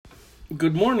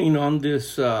Good morning on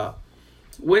this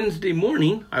Wednesday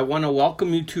morning. I want to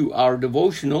welcome you to our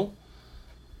devotional,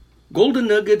 Golden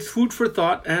Nuggets, Food for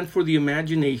Thought and for the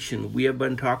Imagination. We have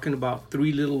been talking about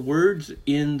three little words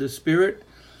in the Spirit.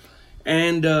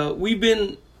 And we've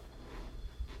been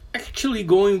actually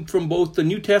going from both the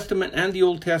New Testament and the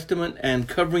Old Testament and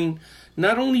covering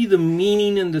not only the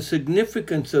meaning and the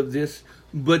significance of this,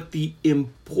 but the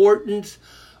importance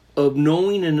of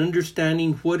knowing and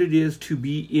understanding what it is to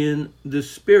be in the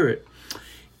Spirit.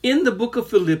 In the book of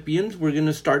Philippians, we're going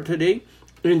to start today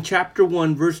in chapter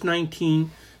 1, verse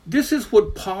 19. This is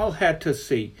what Paul had to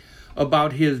say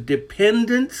about his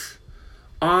dependence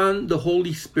on the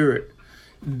Holy Spirit.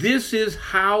 This is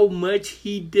how much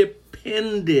he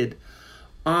depended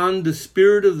on the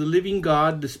Spirit of the living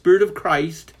God, the Spirit of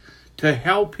Christ, to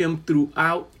help him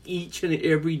throughout each and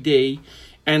every day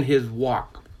and his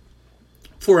walk.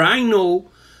 For I know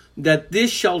that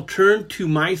this shall turn to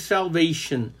my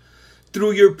salvation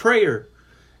through your prayer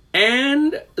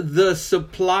and the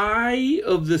supply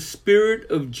of the Spirit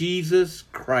of Jesus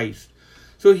Christ.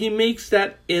 So he makes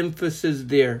that emphasis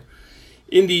there.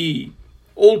 In the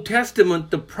Old Testament,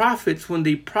 the prophets, when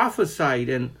they prophesied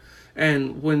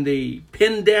and when they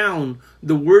penned down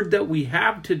the word that we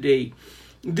have today,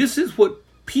 this is what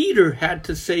Peter had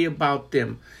to say about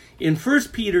them. In 1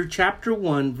 Peter chapter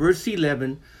 1, verse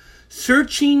 11,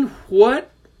 searching what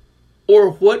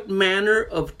manner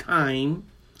of time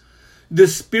the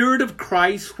Spirit of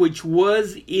Christ which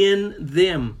was in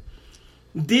them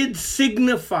did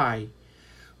signify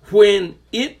when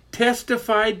it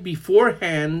testified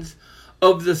beforehand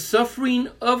of the suffering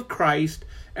of Christ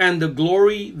and the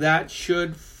glory that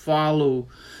should follow.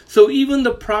 So even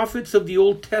the prophets of the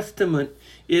Old Testament,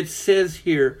 it says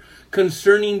here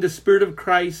concerning the Spirit of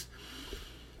Christ,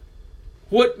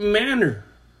 what manner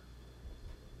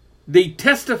they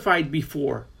testified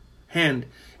beforehand,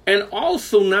 and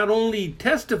also not only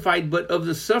testified, but of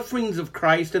the sufferings of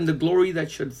Christ and the glory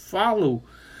that should follow.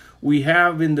 We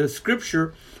have in the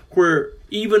scripture where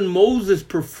even Moses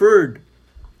preferred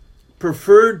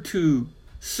to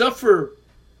suffer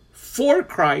for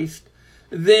Christ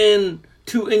than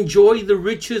to enjoy the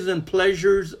riches and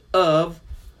pleasures of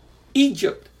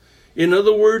Egypt. In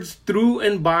other words, through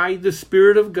and by the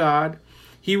Spirit of God,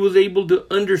 he was able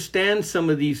to understand some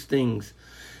of these things.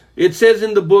 It says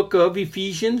in the book of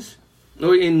Ephesians,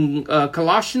 in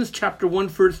Colossians chapter 1,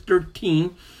 verse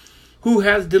 13, who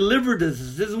has delivered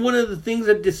us. This is one of the things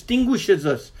that distinguishes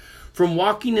us from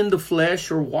walking in the flesh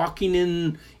or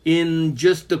walking in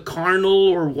just the carnal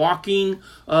or walking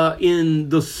in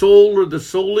the soul or the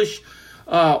soulish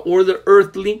or the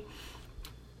earthly.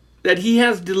 That he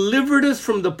has delivered us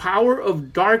from the power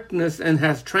of darkness and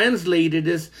has translated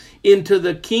us into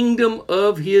the kingdom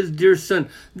of his dear Son.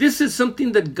 This is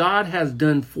something that God has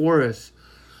done for us.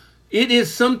 It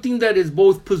is something that is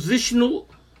both positional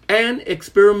and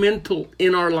experimental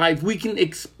in our life. We can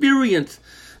experience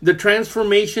the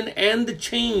transformation and the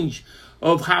change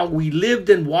of how we lived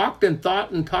and walked and thought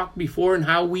and talked before and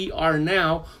how we are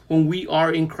now when we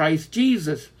are in Christ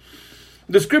Jesus.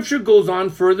 The scripture goes on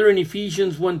further in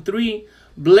Ephesians 1:3,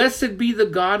 blessed be the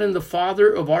God and the Father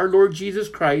of our Lord Jesus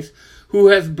Christ, who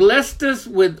has blessed us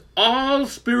with all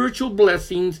spiritual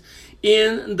blessings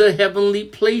in the heavenly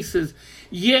places.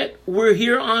 Yet we're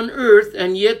here on earth,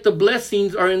 and yet the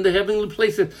blessings are in the heavenly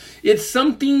places. It's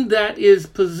something that is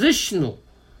positional,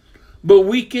 but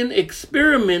we can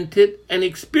experiment it and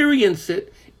experience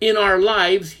it in our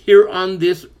lives here on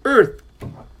this earth.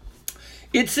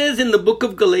 It says in the book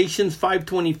of Galatians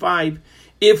 5:25,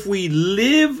 if we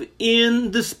live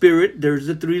in the Spirit, there's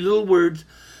the three little words,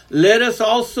 let us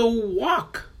also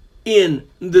walk in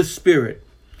the Spirit.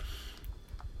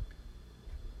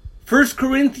 1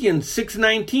 Corinthians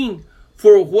 6:19,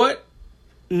 for what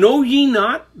know ye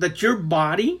not that your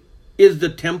body is the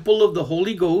temple of the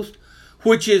Holy Ghost,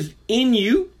 which is in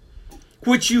you,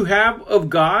 which you have of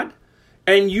God,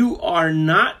 and you are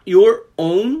not your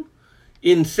own?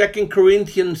 In 2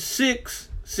 Corinthians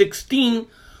 6:16,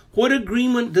 what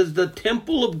agreement does the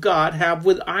temple of God have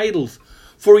with idols?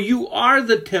 For you are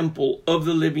the temple of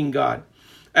the living God.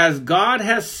 As God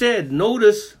has said,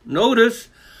 notice,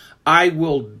 I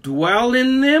will dwell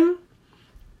in them,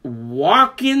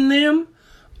 walk in them,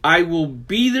 I will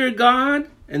be their God,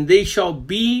 and they shall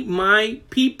be my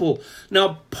people.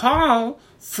 Now, Paul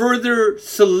further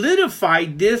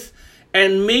solidified this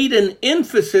and made an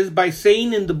emphasis by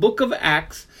saying in the book of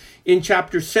Acts, in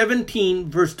chapter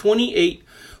 17, verse 28,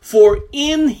 for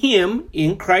in him,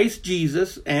 in Christ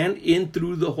Jesus, and in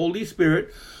through the Holy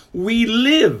Spirit, we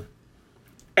live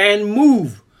and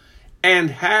move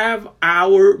and have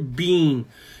our being.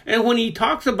 And when he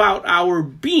talks about our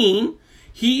being,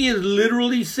 he is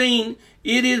literally saying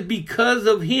it is because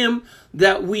of him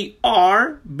that we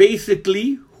are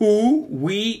basically who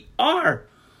we are.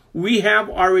 We have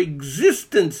our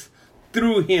existence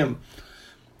through him.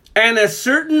 And as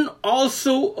certain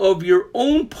also of your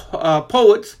own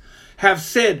poets have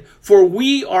said, for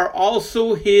we are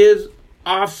also his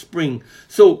offspring.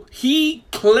 So he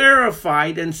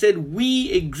clarified and said,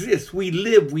 we exist, we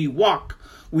live, we walk.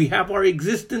 We have our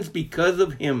existence because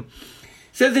of him.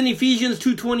 It says in Ephesians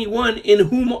 2:21, in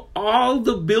whom all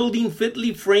the building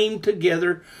fitly framed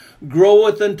together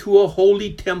groweth unto a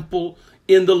holy temple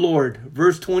in the Lord.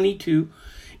 Verse 22,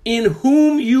 in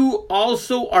whom you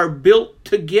also are built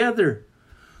together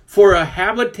for a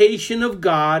habitation of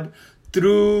God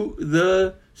through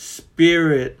the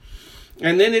Spirit.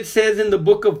 And then it says in the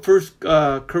book of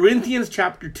 1 Corinthians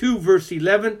chapter 2, verse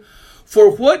 11, for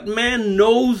what man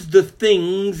knows the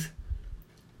things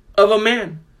of a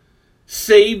man,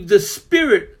 save the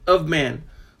spirit of man,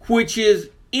 which is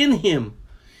in him?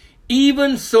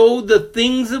 Even so the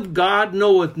things of God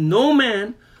knoweth no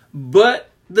man,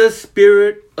 but the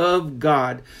Spirit of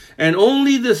God. And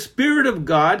only the Spirit of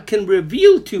God can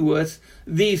reveal to us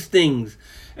these things.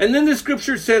 And then the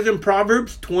scripture says in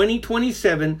Proverbs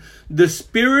 20:27, the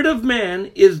spirit of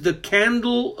man is the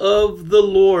candle of the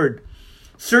Lord,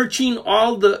 searching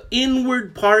all the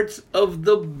inward parts of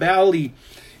the belly.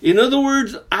 In other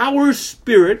words, our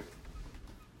spirit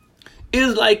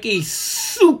is like a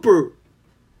super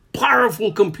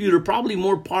powerful computer, probably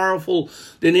more powerful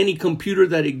than any computer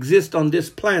that exists on this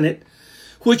planet,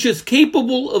 which is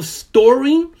capable of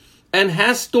storing and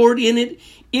has stored in it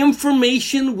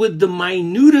information with the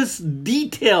minutest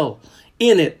detail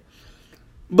in it.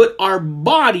 But our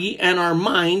body and our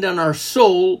mind and our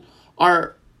soul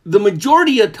are the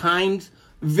majority of times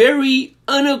very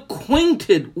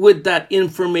unacquainted with that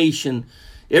information.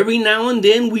 Every now and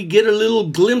then we get a little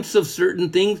glimpse of certain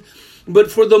things,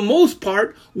 but for the most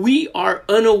part, we are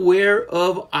unaware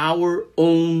of our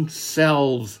own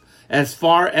selves as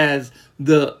far as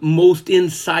the most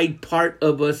inside part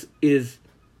of us is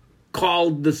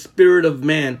called the spirit of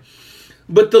man.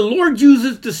 But the Lord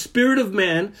uses the spirit of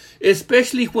man,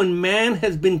 especially when man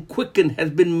has been quickened, has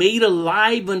been made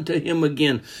alive unto him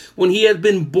again, when he has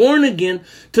been born again,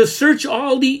 to search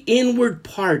all the inward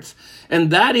parts.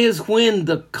 And that is when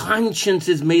the conscience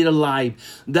is made alive.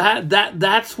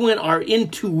 That's when our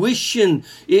intuition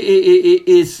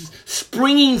is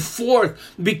springing forth,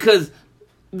 because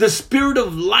the spirit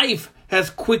of life has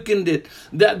quickened it.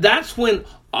 That's when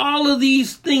all of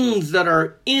these things that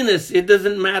are in us, it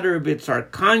doesn't matter if it's our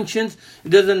conscience, it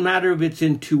doesn't matter if it's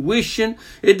intuition,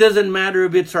 it doesn't matter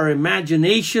if it's our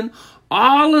imagination,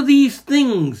 all of these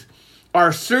things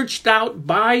are searched out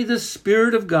by the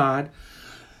Spirit of God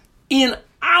in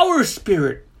our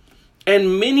spirit.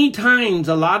 And many times,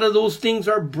 a lot of those things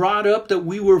are brought up that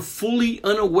we were fully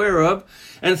unaware of.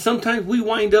 And sometimes we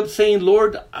wind up saying,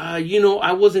 Lord,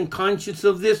 I wasn't conscious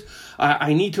of this.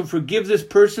 I need to forgive this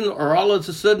person. Or all of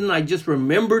a sudden, I just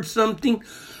remembered something.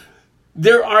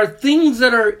 There are things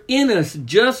that are in us,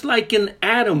 just like in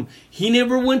Adam. He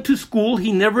never went to school.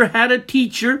 He never had a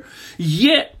teacher.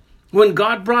 Yet, when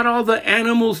God brought all the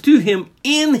animals to him,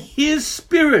 in his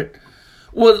spirit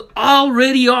was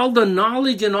already all the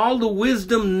knowledge and all the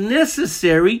wisdom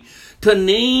necessary to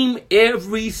name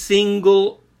every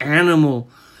single animal.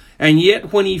 And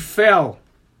yet when he fell,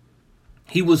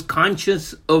 he was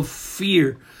conscious of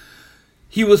fear.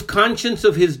 He was conscious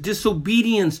of his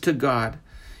disobedience to God.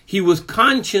 He was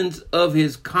conscious of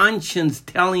his conscience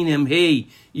telling him, hey,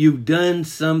 you've done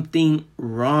something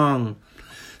wrong.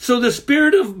 So the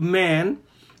spirit of man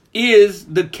is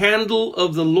the candle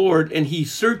of the Lord, and he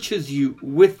searches you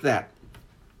with that.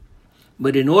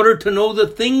 But in order to know the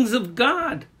things of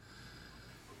God,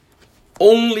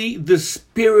 only the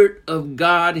Spirit of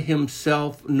God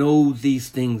himself knows these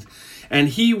things. And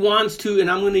he wants to,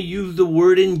 and I'm going to use the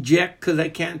word inject because I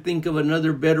can't think of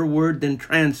another better word than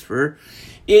transfer.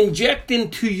 Inject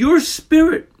into your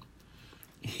spirit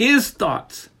his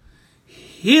thoughts,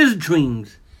 his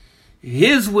dreams,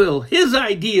 his will, his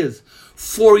ideas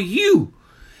for you.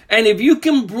 And if you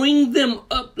can bring them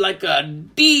up like a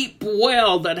deep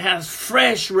well that has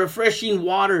fresh, refreshing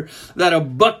water that a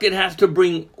bucket has to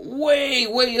bring way,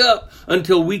 way up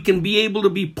until we can be able to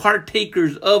be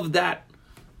partakers of that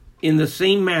in the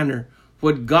same manner,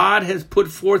 what God has put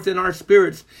forth in our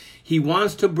spirits, he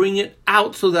wants to bring it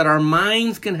out so that our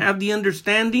minds can have the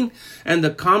understanding and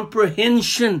the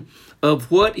comprehension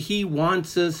of what he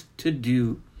wants us to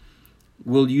do.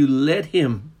 Will you let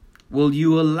him? Will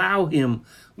you allow him?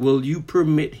 Will you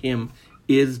permit him?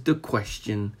 Is the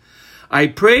question. I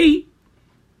pray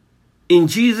in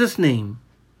Jesus' name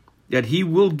that he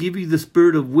will give you the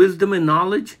spirit of wisdom and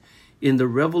knowledge in the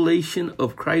revelation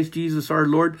of Christ Jesus our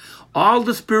Lord, all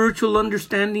the spiritual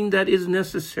understanding that is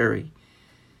necessary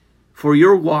for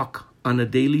your walk on a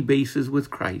daily basis with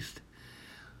Christ.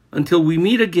 Until we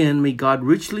meet again, may God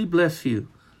richly bless you.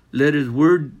 Let his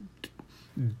word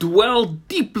dwell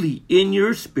deeply in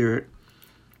your spirit.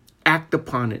 Act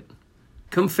upon it.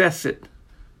 Confess it.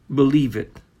 Believe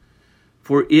it.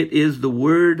 For it is the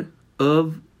word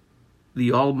of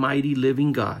the Almighty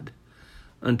living God.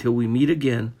 Until we meet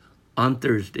again on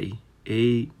Thursday.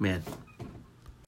 Amen.